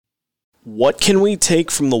What can we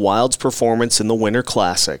take from the Wild's performance in the Winter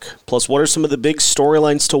Classic? Plus, what are some of the big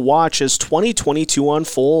storylines to watch as 2022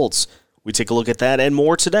 unfolds? We take a look at that and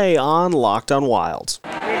more today on Locked on Wild.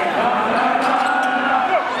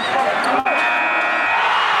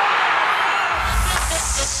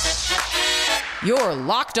 You're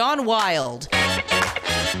Locked on Wild,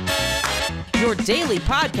 your daily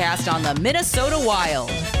podcast on the Minnesota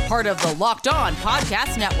Wild, part of the Locked On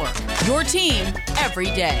Podcast Network, your team every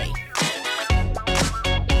day.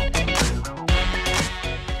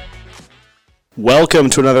 Welcome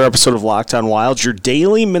to another episode of Locked on Wild, your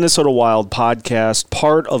daily Minnesota Wild podcast,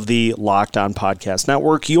 part of the Locked on Podcast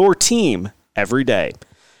Network, your team every day.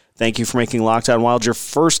 Thank you for making Locked on Wild your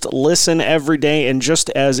first listen every day. And just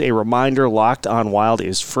as a reminder, Locked on Wild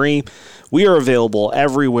is free. We are available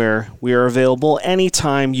everywhere. We are available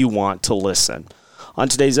anytime you want to listen. On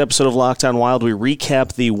today's episode of Locked on Wild, we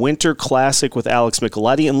recap the Winter Classic with Alex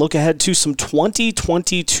Micheletti and look ahead to some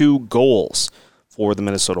 2022 goals for the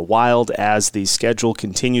Minnesota Wild as the schedule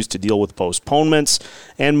continues to deal with postponements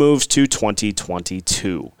and moves to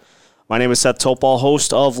 2022. My name is Seth Topal,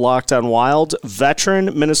 host of Locked on Wild,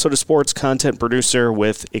 veteran Minnesota sports content producer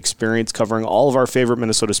with experience covering all of our favorite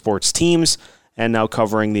Minnesota sports teams, and now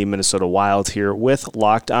covering the Minnesota Wild here with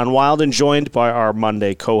Locked on Wild, and joined by our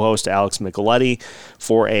Monday co-host, Alex Micheletti,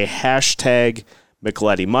 for a hashtag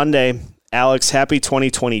Micheletti Monday. Alex, happy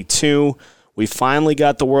 2022. We finally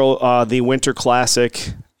got the Winter Classic,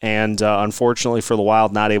 and unfortunately for the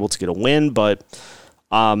Wild, not able to get a win, but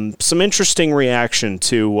some interesting reaction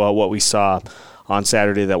to what we saw on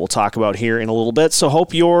Saturday that we'll talk about here in a little bit. So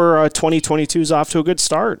hope your 2022 is off to a good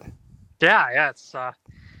start. Yeah, it's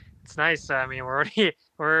nice. I mean,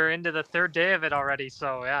 we're into the third day of it already.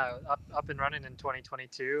 So yeah, up and running in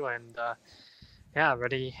 2022, and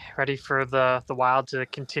ready for the Wild to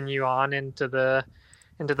continue on into the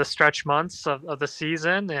stretch months of the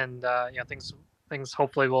season, and things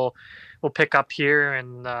hopefully will pick up here,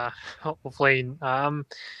 and hopefully we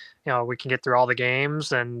can get through all the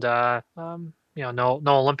games, and no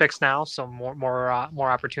Olympics now, so more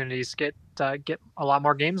opportunities to get a lot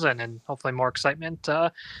more games in, and hopefully more excitement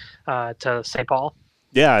to St. Paul.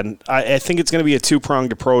 Yeah, and I think it's going to be a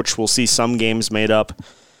two-pronged approach. We'll see some games made up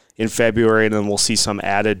in February, and then we'll see some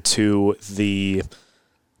added to the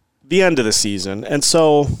end of the season. And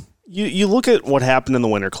so you look at what happened in the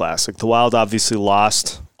Winter Classic. The Wild obviously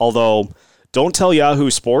lost, although don't tell Yahoo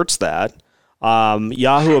Sports that.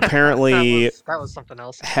 Yahoo apparently that was something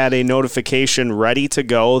else. Had a notification ready to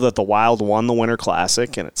go that the Wild won the Winter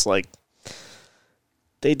Classic, and it's like,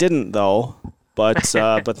 they didn't though, but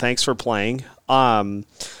thanks for playing. So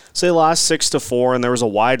they lost 6-4, and there was a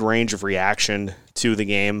wide range of reaction to the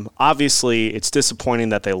game. Obviously, it's disappointing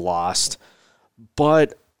that they lost,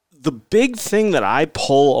 but the big thing that I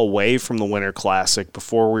pull away from the Winter Classic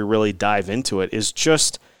before we really dive into it is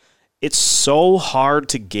just, it's so hard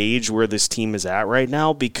to gauge where this team is at right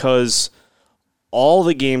now, because all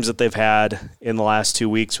the games that they've had in the last 2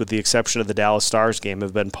 weeks, with the exception of the Dallas Stars game,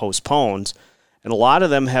 have been postponed, and a lot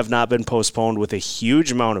of them have not been postponed with a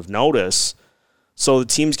huge amount of notice. So the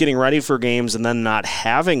team's getting ready for games and then not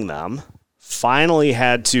having them. Finally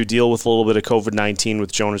had to deal with a little bit of COVID-19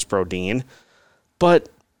 with Jonas Brodin, but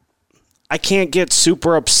I can't get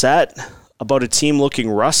super upset about a team looking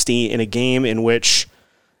rusty in a game in which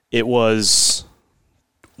it was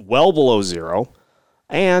well below zero,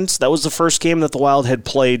 and that was the first game that the Wild had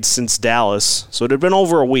played since Dallas, so it had been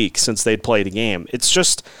over a week since they'd played a game. It's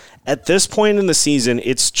just, at this point in the season,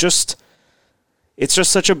 it's just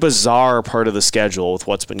such a bizarre part of the schedule with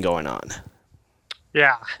what's been going on.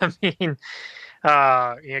 Yeah, I mean,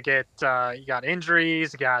 you got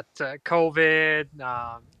injuries, you got COVID,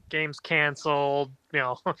 games canceled,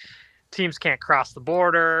 teams can't cross the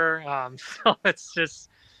border. So it's just,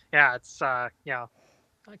 it's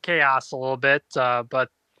chaos a little bit. But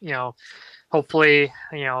hopefully,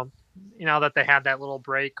 now that they had that little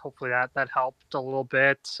break, hopefully that helped a little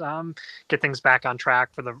bit, get things back on track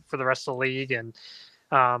for the rest of the league. And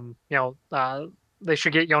they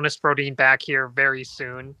should get Jonas Brodin back here very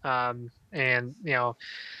soon.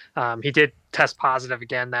 He did test positive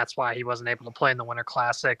again. That's why he wasn't able to play in the Winter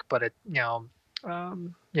Classic. But it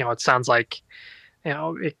sounds like,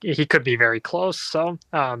 he could be very close. So,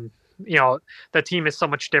 the team is so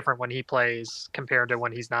much different when he plays compared to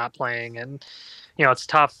when he's not playing. And, it's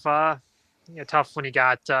tough. Tough when you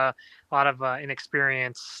got a lot of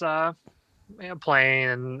inexperience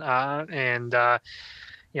playing, and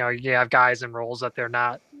you have guys in roles that they're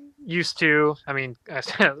not used to. I mean,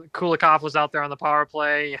 Kulikov was out there on the power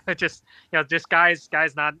play. Just guys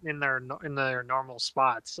not in their normal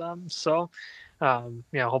spots.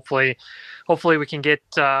 Hopefully we can get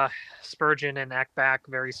Spurgeon and Eck back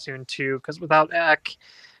very soon too, because without Eck,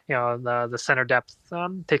 the center depth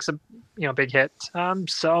takes a big hit.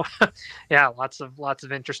 So yeah, lots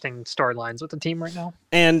of interesting storylines with the team right now.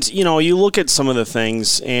 And you look at some of the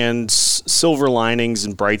things and silver linings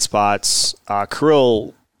and bright spots.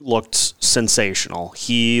 Kirill looked sensational.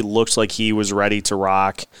 He looked like he was ready to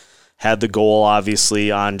rock. Had the goal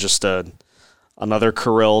obviously on just another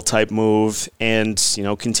Kirill type move, and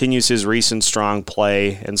continues his recent strong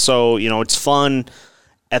play. And so it's fun.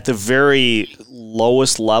 At the very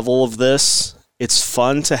lowest level of this, it's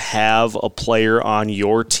fun to have a player on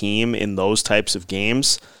your team in those types of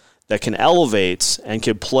games that can elevate and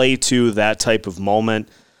can play to that type of moment.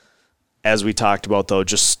 As we talked about, though,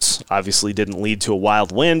 just obviously didn't lead to a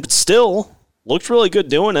wild win, but still looked really good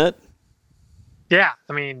doing it. Yeah,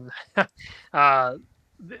 I mean,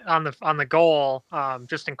 on the goal,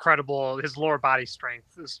 just incredible. His lower body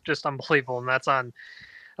strength is just unbelievable, and that's on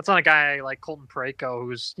a guy like Colton Parayko,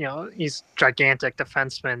 who's he's gigantic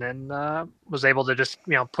defenseman, and was able to just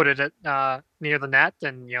put it at near the net,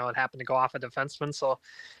 and it happened to go off a defenseman, so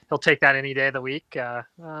he'll take that any day of the week.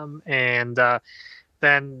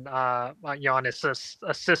 Then an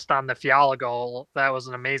assist on the Fiala goal, that was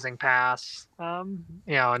an amazing pass. And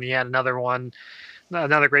he had another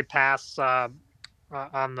great pass on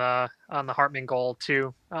the Hartman goal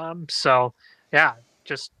too. So yeah.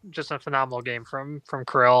 Just a phenomenal game from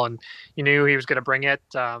Kirill, and you knew he was going to bring it.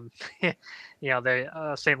 St.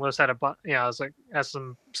 Louis had has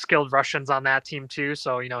some skilled Russians on that team too.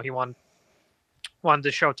 So he wanted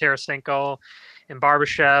to show Tarasenko and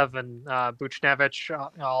Barbashev and Buchnevich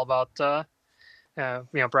all about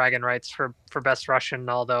bragging rights for best Russian.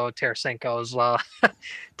 Although Tarasenko's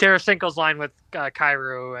line with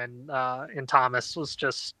Kyrou and Thomas was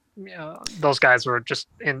just. Those guys were just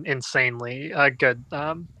insanely good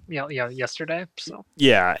yesterday. So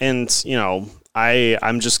yeah, and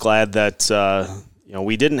I'm just glad that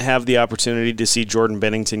we didn't have the opportunity to see Jordan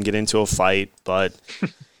Binnington get into a fight, but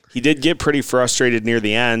he did get pretty frustrated near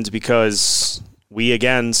the end because we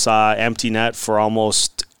again saw empty net for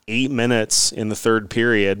almost 8 minutes in the third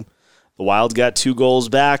period. The Wild got 2 goals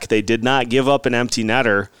back. They did not give up an empty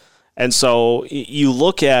netter. And so you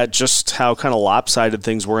look at just how kind of lopsided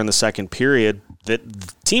things were in the second period. The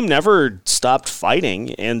team never stopped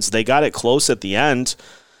fighting, and they got it close at the end.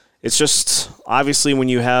 It's just, obviously, when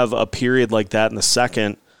you have a period like that in the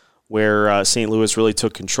second where St. Louis really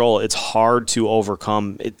took control, it's hard to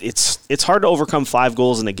overcome. It's hard to overcome 5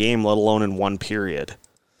 goals in a game, let alone in one period.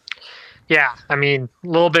 Yeah, I mean, a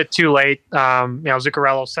little bit too late.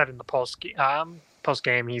 Zuccarello said in the post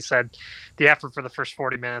game, he said the effort for the first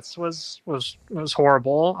 40 minutes was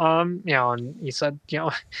horrible. And he said,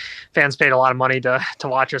 fans paid a lot of money to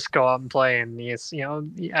watch us go out and play, and he's,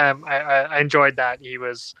 I enjoyed that. He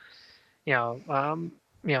was, he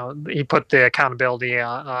put the accountability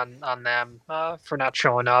on them for not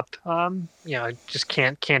showing up. Just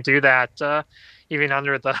can't do that even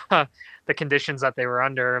under the conditions that they were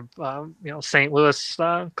under. St. Louis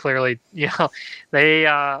clearly, they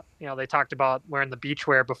talked about wearing the beach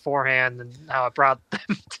wear beforehand and how it brought them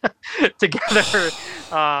together.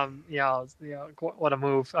 What a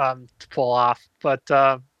move to pull off. But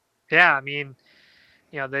yeah, I mean,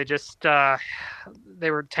 they just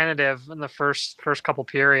they were tentative in the first couple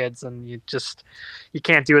periods, and you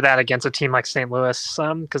can't do that against a team like St. Louis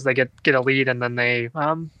because they get a lead and then they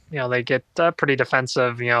get pretty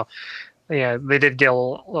defensive. Yeah, they did get a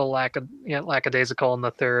little lackadaisical in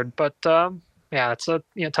the third, but it's a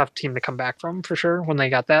tough team to come back from for sure when they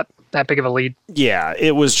got that big of a lead. Yeah,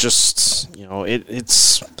 it was just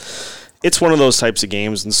it's one of those types of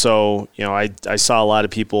games, and so I saw a lot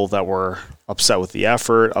of people that were upset with the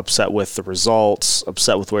effort, upset with the results,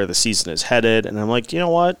 upset with where the season is headed, and I'm like, you know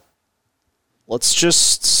what? Let's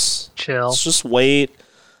just chill. Let's just wait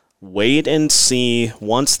and see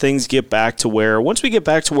once we get back to where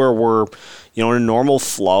we're, in a normal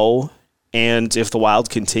flow, and if the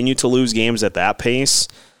Wild continue to lose games at that pace,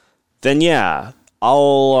 then yeah,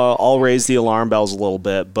 I'll raise the alarm bells a little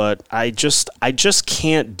bit, but I just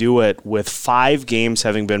can't do it with 5 games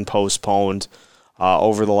having been postponed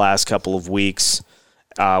over the last couple of weeks,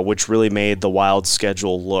 which really made the Wild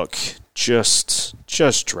schedule look just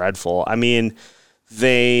dreadful. I mean,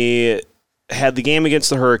 they had the game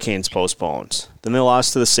against the Hurricanes postponed. Then they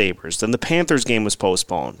lost to the Sabres. Then the Panthers game was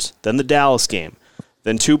postponed. Then the Dallas game.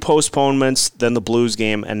 Then 2 postponements. Then the Blues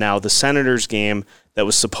game. And now the Senators game that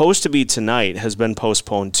was supposed to be tonight has been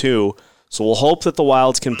postponed too. So we'll hope that the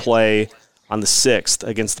Wilds can play on the 6th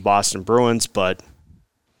against the Boston Bruins. But,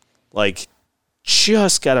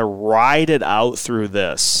 just got to ride it out through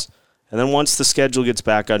this. And then once the schedule gets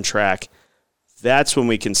back on track, that's when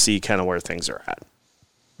we can see kind of where things are at.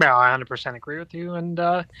 Yeah, I 100% agree with you. And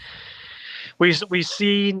we've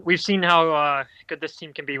seen how good this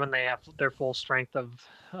team can be when they have their full strength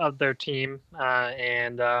of their team.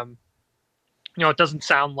 And it doesn't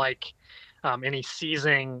sound like any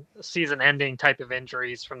season-ending type of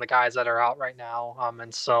injuries from the guys that are out right now.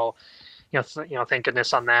 And so, thank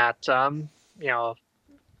goodness on that.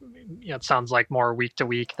 It sounds like more week to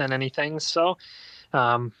week than anything. So,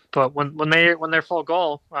 but when they're full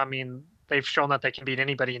goal, I mean, they've shown that they can beat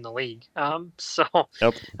anybody in the league.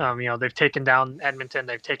 Yep. They've taken down Edmonton,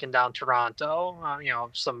 they've taken down Toronto.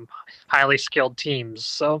 Some highly skilled teams.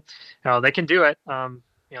 So, they can do it.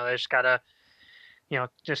 They just gotta,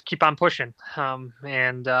 just keep on pushing.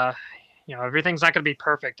 Everything's not going to be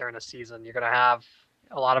perfect during a season. You're going to have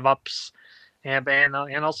a lot of ups and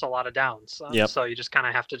also a lot of downs. Yep. So you just kind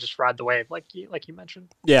of have to just ride the wave, like you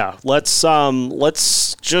mentioned. Yeah, let's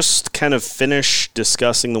just kind of finish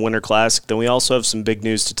discussing the Winter Classic. Then we also have some big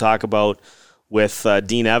news to talk about with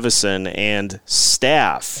Dean Evason and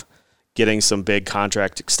staff getting some big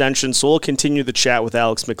contract extensions. So we'll continue the chat with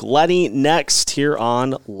Alex Micheletti next here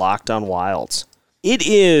on Locked on Wilds. It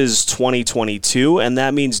is 2022, and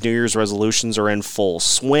that means New Year's resolutions are in full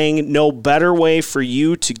swing. No better way for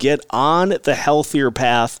you to get on the healthier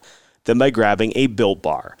path than by grabbing a Built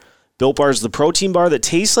Bar. Built Bar is the protein bar that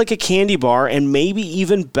tastes like a candy bar and maybe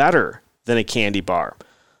even better than a candy bar.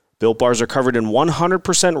 Built Bars are covered in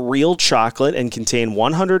 100% real chocolate and contain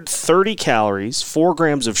 130 calories, 4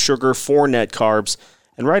 grams of sugar, 4 net carbs,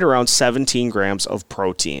 and right around 17 grams of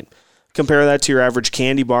protein. Compare that to your average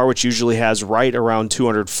candy bar, which usually has right around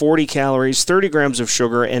 240 calories, 30 grams of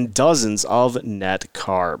sugar, and dozens of net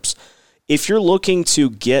carbs. If you're looking to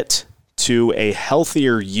get to a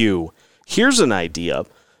healthier you, here's an idea.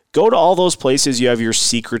 Go to all those places you have your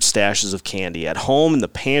secret stashes of candy. At home, in the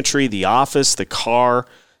pantry, the office, the car.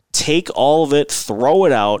 Take all of it, throw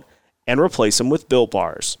it out, and replace them with Built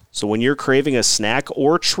Bars. So when you're craving a snack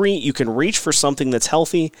or treat, you can reach for something that's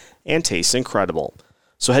healthy and tastes incredible.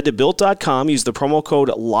 So head to Built.com, use the promo code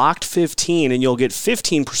LOCKED15, and you'll get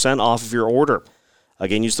 15% off of your order.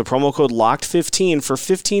 Again, use the promo code LOCKED15 for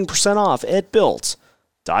 15% off at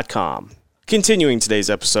Built.com. Continuing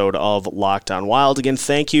today's episode of Locked on Wild. Again,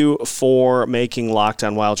 thank you for making Locked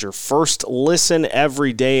on Wild your first listen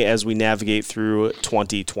every day as we navigate through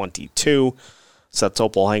 2022. Seth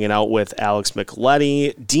Topol hanging out with Alex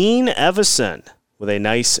Micheletti. Dean Evason with a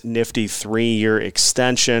nice, nifty 3-year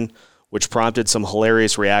extension, which prompted some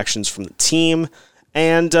hilarious reactions from the team,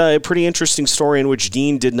 and a pretty interesting story in which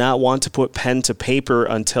Dean did not want to put pen to paper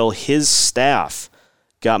until his staff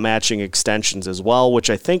got matching extensions as well, which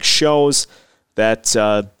I think shows that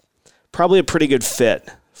probably a pretty good fit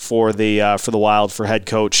for the Wild for head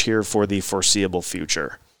coach here for the foreseeable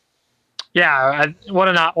future. Yeah,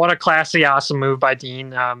 what a classy, awesome move by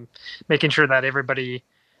Dean, making sure that everybody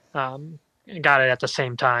got it at the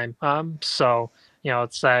same time.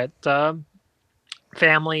 It's that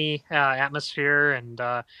family atmosphere and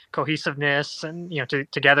cohesiveness and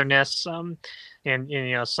togetherness, and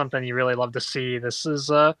something you really love to see. This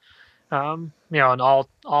is an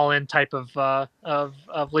all-in type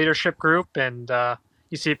of leadership group, and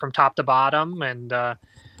you see it from top to bottom. And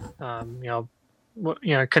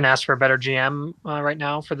couldn't ask for a better GM right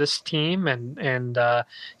now for this team, and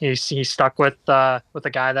he's stuck with a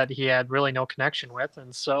guy that he had really no connection with,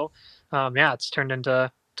 and so. It's turned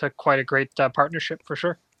into quite a great partnership for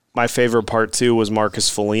sure. My favorite part, too, was Marcus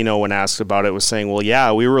Foligno, when asked about it, was saying, well,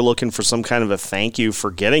 yeah, we were looking for some kind of a thank you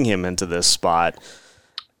for getting him into this spot.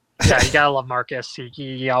 Yeah, you got to love Marcus.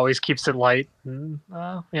 He always keeps it light. And,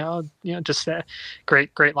 just a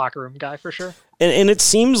great locker room guy for sure. And it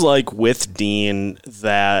seems like with Dean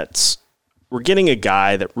that we're getting a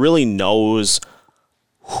guy that really knows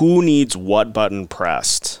who needs what button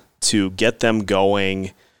pressed to get them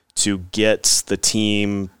going, to get the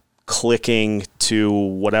team clicking to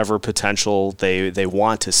whatever potential they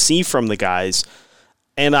want to see from the guys.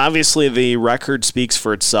 And obviously the record speaks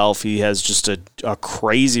for itself. He has just a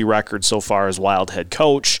crazy record so far as Wild head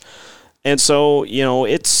coach. And so,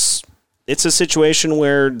 it's a situation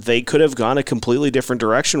where they could have gone a completely different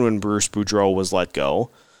direction when Bruce Boudreau was let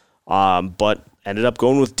go, but ended up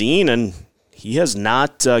going with Dean, and he has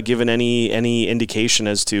not given any indication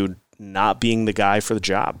as to not being the guy for the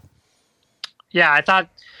job. Yeah, I thought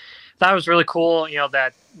that was really cool.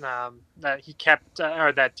 That he kept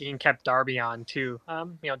or that Dean kept Darby on too.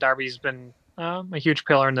 Darby's been a huge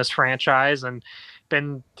pillar in this franchise, and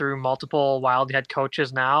been through multiple Wild head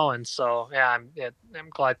coaches now, and so yeah, I'm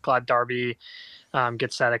glad Darby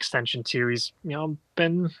gets that extension too. He's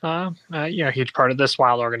been a huge part of this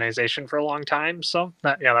Wild organization for a long time, so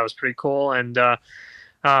that was pretty cool. And the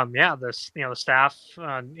staff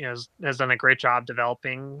has done a great job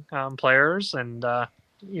developing players, and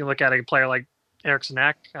you look at a player like Eriksson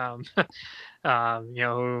Ek,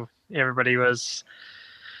 who everybody was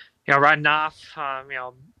riding off,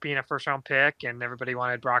 being a first round pick, and everybody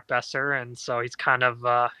wanted Brock Besser, and so he's kind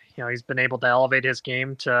of he's been able to elevate his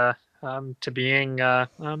game to being a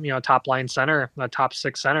top line center, a top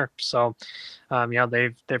six center. So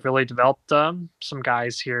they've really developed some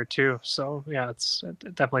guys here too. So yeah, it's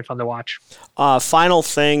definitely fun to watch. Final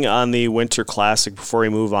thing on the Winter Classic before we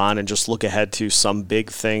move on and just look ahead to some big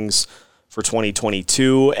things for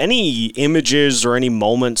 2022. Any images or any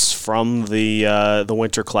moments from the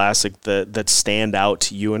Winter Classic that stand out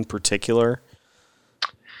to you in particular?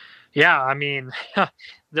 Yeah, I mean,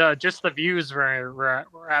 the views were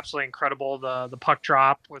absolutely incredible. The puck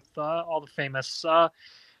drop with all the famous the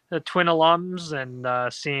Twin alums,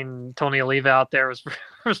 and seeing Tony Oliva out there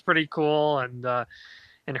was pretty cool, and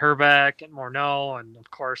Herbeck and Morneau, and of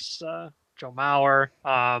course Joe Mauer.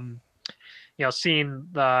 Seeing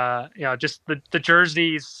just the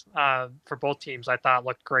jerseys for both teams, I thought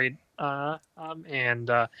looked great, and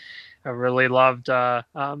I really loved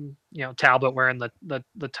Talbot wearing the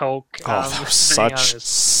toque. That was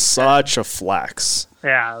such a flex.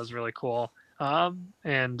 Yeah, it was really cool.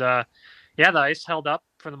 The ice held up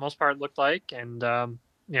for the most part, it looked like, and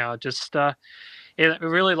it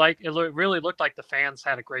really looked like the fans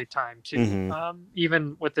had a great time too. Mm-hmm.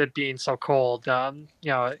 Even with it being so cold,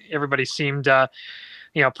 everybody seemed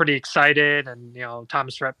pretty excited, and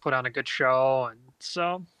Thomas Rhett put on a good show, and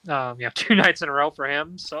so 2 nights in a row for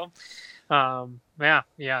him. So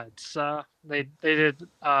it's they did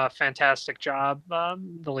a fantastic job,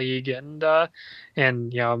 the league, and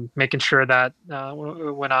making sure that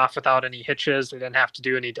it went off without any hitches. They didn't have to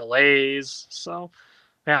do any delays. So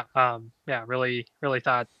really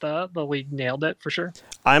thought the league nailed it for sure.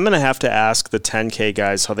 I'm gonna have to ask the 10K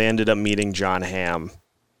guys how they ended up meeting John Hamm.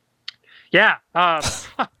 Yeah, I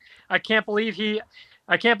can't believe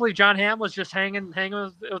John Hamm was just hanging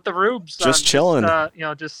with the Rubes, just chilling,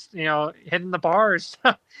 hitting the bars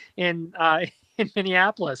in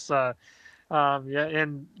Minneapolis,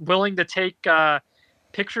 and willing to take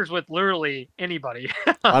pictures with literally anybody.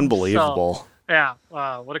 Unbelievable. So, yeah,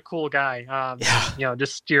 what a cool guy.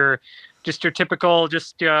 Just your typical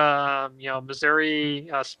Missouri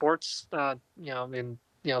sports,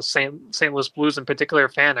 in St. Louis Blues in particular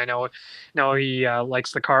fan. I know he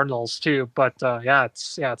likes the Cardinals too, but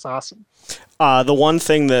it's awesome. The one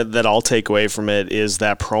thing that I'll take away from it is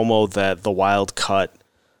that promo that the Wild cut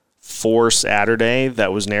for Saturday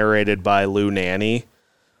that was narrated by Lou Nanne.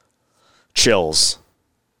 Chills.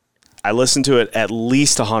 I listened to it at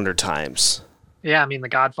least 100 times. Yeah, I mean, the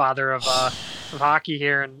godfather of hockey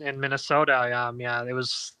here in Minnesota. It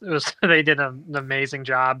was they did an amazing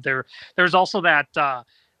job. There was also that the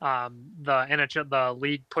NHL, the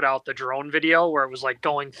league put out the drone video where it was like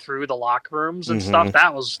going through the locker rooms and stuff.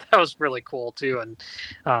 That was really cool too, and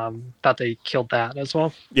thought they killed that as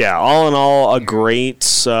well. Yeah, all in all, a great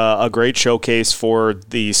showcase for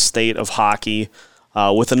the state of hockey.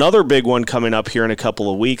 With another big one coming up here in a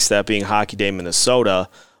couple of weeks, that being Hockey Day Minnesota.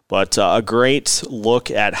 But a great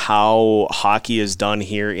look at how hockey is done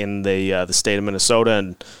here in the state of Minnesota,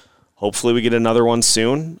 and hopefully we get another one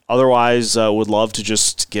soon. Otherwise, would love to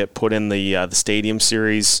just get put in the Stadium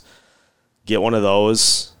Series, get one of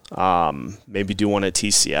those, maybe do one at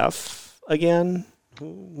TCF again.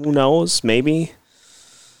 Who knows? Maybe.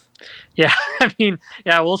 Yeah, I mean,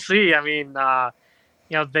 we'll see. I mean,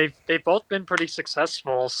 they've both been pretty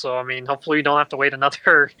successful, so I mean, hopefully we don't have to wait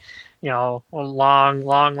another. A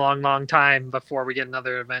long time before we get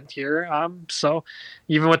another event here. So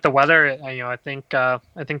even with the weather, I think the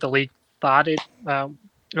league thought it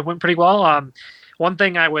went pretty well. One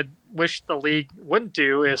thing I would wish the league wouldn't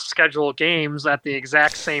do is schedule games at the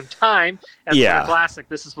exact same time as the Classic.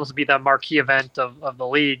 This is supposed to be the marquee event of the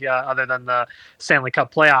league, other than the Stanley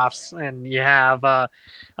Cup playoffs. And you have a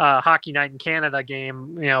Hockey Night in Canada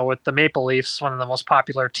game, with the Maple Leafs, one of the most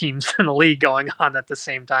popular teams in the league, going on at the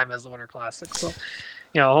same time as the Winter Classic. So,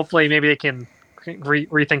 hopefully maybe they can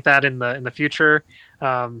rethink that in the future.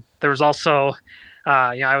 There was also,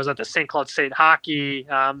 I was at the St. Cloud State Hockey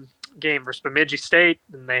game versus Bemidji State,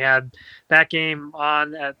 and they had that game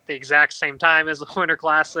on at the exact same time as the Winter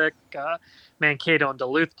Classic. Mankato and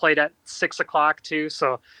Duluth played at 6:00 too,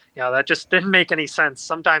 so that just didn't make any sense.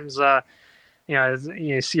 Sometimes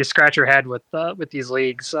you scratch your head with these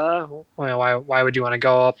leagues. Why would you want to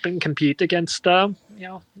go up and compete against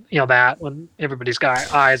that when everybody's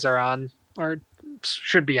got eyes are on or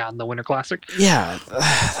should be on the Winter Classic? Yeah,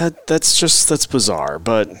 that's bizarre.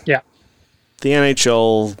 But yeah, the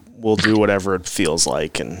NHL will do whatever it feels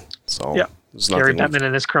like, and so there's Gary nothing. Bettman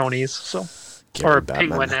and his cronies, so Gary or Bettman.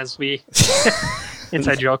 Penguin as we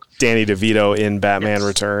inside joke. Danny DeVito in Batman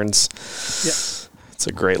Returns. Yeah. It's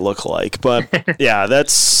a great lookalike, but yeah,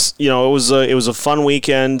 that's it was a fun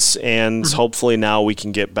weekend, and hopefully now we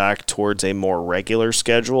can get back towards a more regular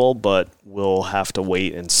schedule. But we'll have to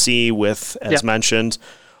wait and see. With, as mentioned,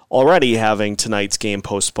 already having tonight's game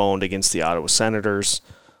postponed against the Ottawa Senators,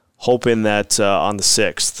 hoping that on the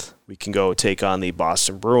 6th we can go take on the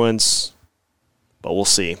Boston Bruins. But we'll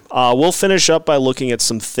see. We'll finish up by looking at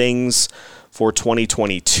some things for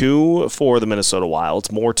 2022 for the Minnesota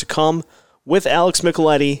Wild. More to come with Alex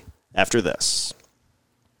Micheletti after this.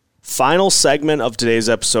 Final segment of today's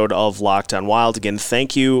episode of Locked On Wild. Again,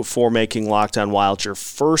 thank you for making Locked On Wild your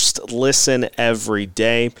first listen every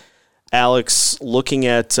day. Alex, looking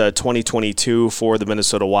at 2022 for the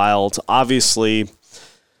Minnesota Wild, obviously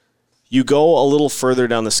you go a little further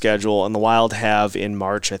down the schedule, and the Wild have in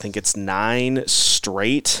March, I think it's 9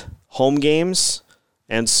 straight home games.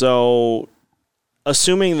 And so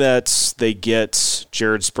assuming that they get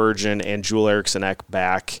Jared Spurgeon and Joel Eriksson Ek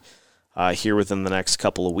back here within the next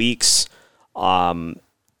couple of weeks,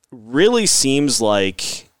 really seems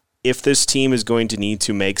like if this team is going to need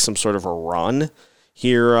to make some sort of a run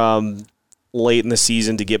here late in the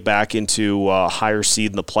season to get back into a higher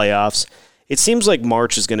seed in the playoffs, it seems like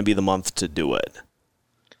March is going to be the month to do it.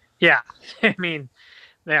 Yeah, I mean,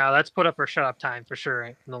 that's put up or shut up time for sure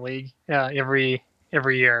in the league.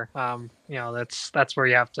 Every year, that's where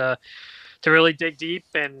you have to really dig deep,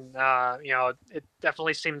 and it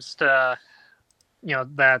definitely seems to,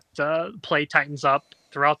 that play tightens up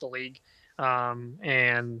throughout the league,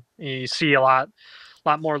 and you see a lot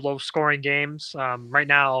more low scoring games. Right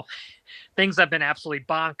now, things have been absolutely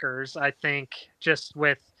bonkers. I think just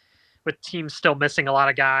with teams still missing a lot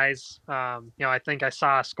of guys. I think I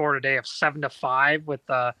saw a score today of 7-5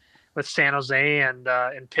 with San Jose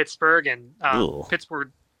and Pittsburgh, and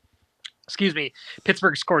Pittsburgh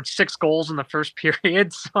scored 6 goals in the first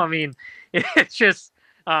period. So I mean, it's just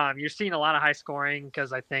you're seeing a lot of high scoring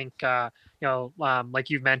because I think like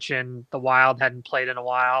you've mentioned, the Wild hadn't played in a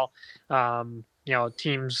while.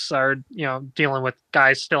 Teams are dealing with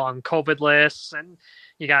guys still on COVID lists, and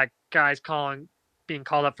you got guys being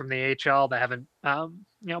called up from the AHL that haven't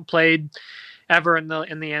played ever in the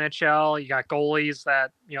NHL. You got goalies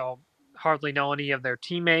that hardly know any of their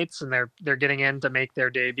teammates, and they're getting in to make their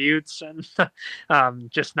debuts, and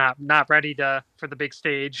just not ready for the big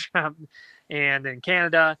stage. And in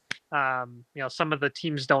Canada, some of the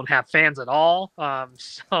teams don't have fans at all.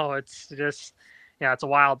 So it's just it's a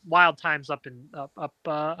wild times up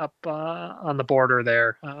on the border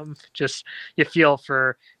there. Just you feel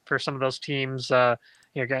for some of those teams. A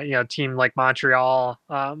team like Montreal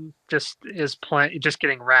just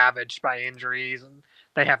getting ravaged by injuries, and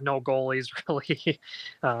they have no goalies really.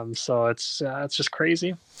 So it's just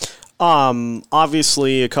crazy.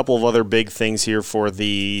 Obviously, a couple of other big things here for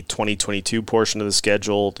the 2022 portion of the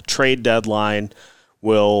schedule. The trade deadline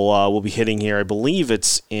will be hitting here. I believe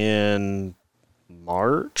it's in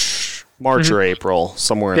March or April,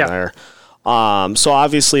 somewhere in there. So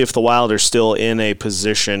obviously, if the Wild are still in a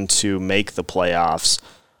position to make the playoffs,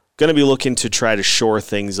 going to be looking to try to shore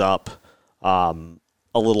things up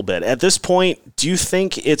a little bit. At this point, do you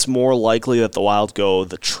think it's more likely that the Wild go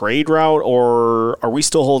the trade route, or are we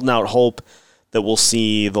still holding out hope that we'll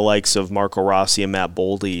see the likes of Marco Rossi and Matt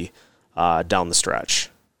Boldy down the stretch?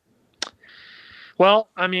 Well,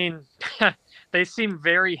 I mean, they seem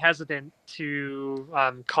very hesitant to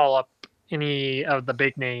call up any of the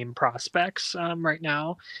big name prospects right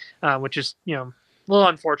now, which is a little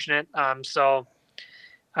unfortunate. So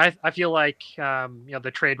I feel like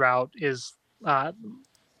the trade route is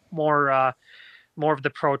more of the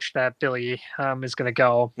approach that Billy is going to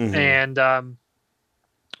go, and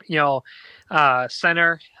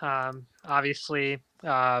center obviously,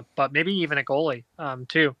 but maybe even a goalie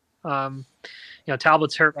too.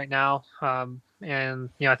 Talbot's hurt right now, and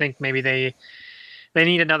I think maybe they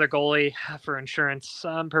need another goalie for insurance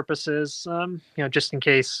purposes, just in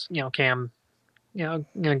case Cam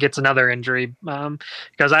gets another injury,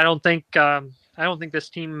 because I don't think this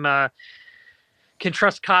team can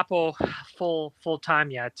trust Capo full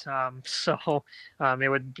time yet. So it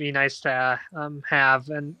would be nice to have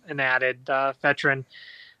an added veteran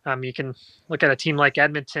You can look at a team like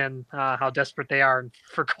Edmonton, how desperate they are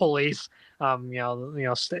for goalies.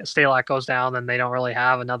 Stalock goes down, and they don't really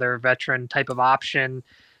have another veteran type of option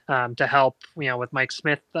to help. With Mike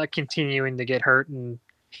Smith continuing to get hurt, and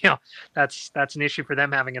that's an issue for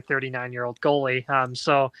them having a 39-year-old goalie.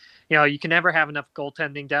 So you can never have enough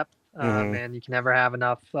goaltending depth. And you can never have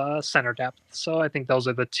enough center depth. So I think those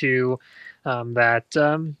are the two that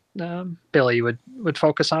Billy would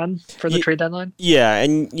focus on for the trade deadline. Yeah,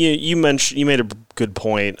 and you made a good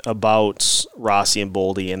point about Rossi and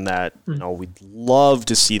Boldy in that we'd love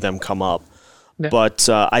to see them come up, but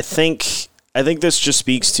I think this just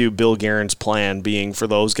speaks to Bill Guerin's plan being for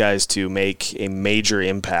those guys to make a major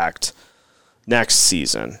impact next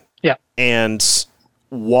season. Yeah, and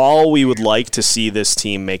while we would like to see this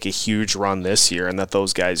team make a huge run this year and that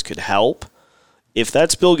those guys could help, if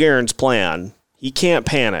that's Bill Guerin's plan, he can't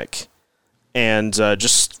panic. And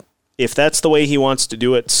just if that's the way he wants to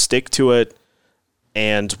do it, stick to it,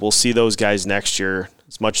 and we'll see those guys next year.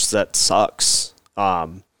 As much as that sucks,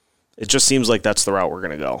 it just seems like that's the route we're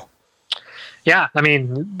going to go. Yeah, I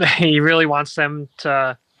mean, he really wants them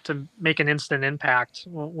to make an instant impact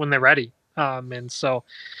when they're ready. And so...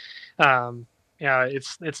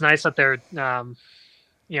 it's nice that they're, that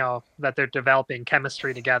they're developing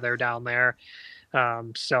chemistry together down there.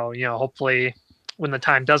 So hopefully when the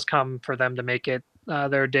time does come for them to make it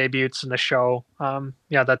their debuts in the show,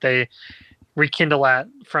 that they rekindle that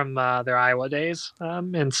from their Iowa days.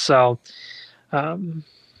 And so,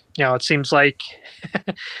 it seems like,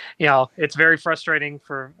 it's very frustrating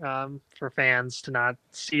for fans to not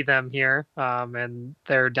see them here. And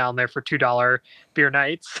they're down there for $2 beer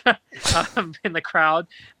nights in the crowd.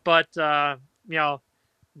 But,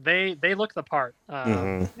 they look the part,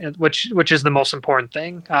 which is the most important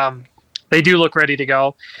thing. They do look ready to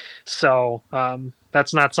go. So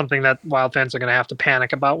that's not something that Wild fans are going to have to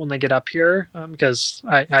panic about when they get up here, because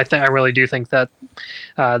I really do think that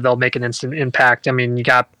they'll make an instant impact. I mean, you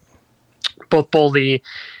got both Boldy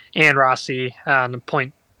and Rossi on a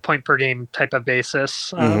point per game type of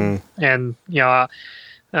basis. And,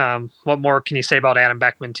 what more can you say about Adam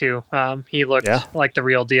Beckman too? He looked like the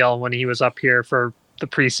real deal when he was up here for the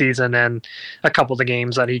preseason and a couple of the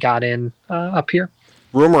games that he got in up here.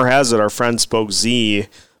 Rumor has it our friend Spoke Z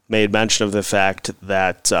made mention of the fact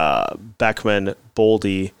that Beckman,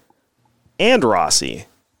 Boldy, and Rossi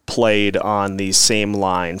played on the same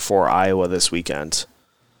line for Iowa this weekend.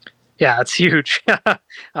 Yeah, it's huge.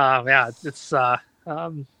 It's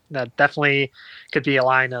that definitely could be a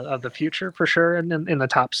line of the future for sure, and in the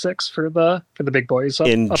top six for the big boys. Up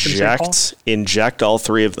in St. Paul. Inject all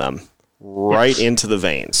three of them right into the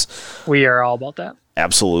veins. We are all about that.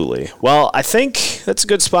 Absolutely. Well, I think that's a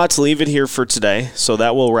good spot to leave it here for today. So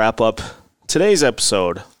that will wrap up today's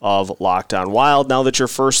episode of Locked On Wild. Now that your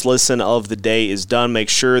first listen of the day is done, make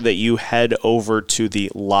sure that you head over to the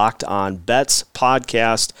Locked On Bets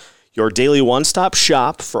podcast, your daily one-stop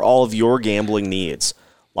shop for all of your gambling needs.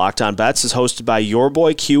 Locked On Bets is hosted by your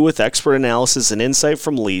boy Q with expert analysis and insight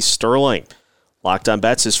from Lee Sterling. Locked On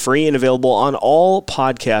Bets is free and available on all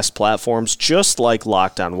podcast platforms, just like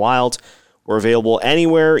Locked On Wild. We're available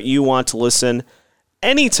anywhere you want to listen,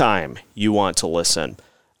 anytime you want to listen.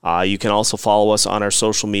 You can also follow us on our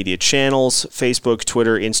social media channels, Facebook,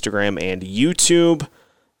 Twitter, Instagram, and YouTube.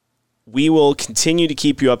 We will continue to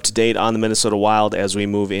keep you up to date on the Minnesota Wild as we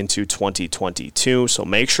move into 2022, so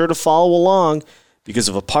make sure to follow along. Because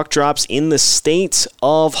of a puck drops in the state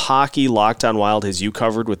of hockey, Locked On Wild has you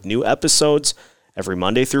covered with new episodes every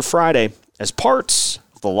Monday through Friday as parts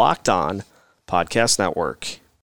of the Locked On Podcast Network.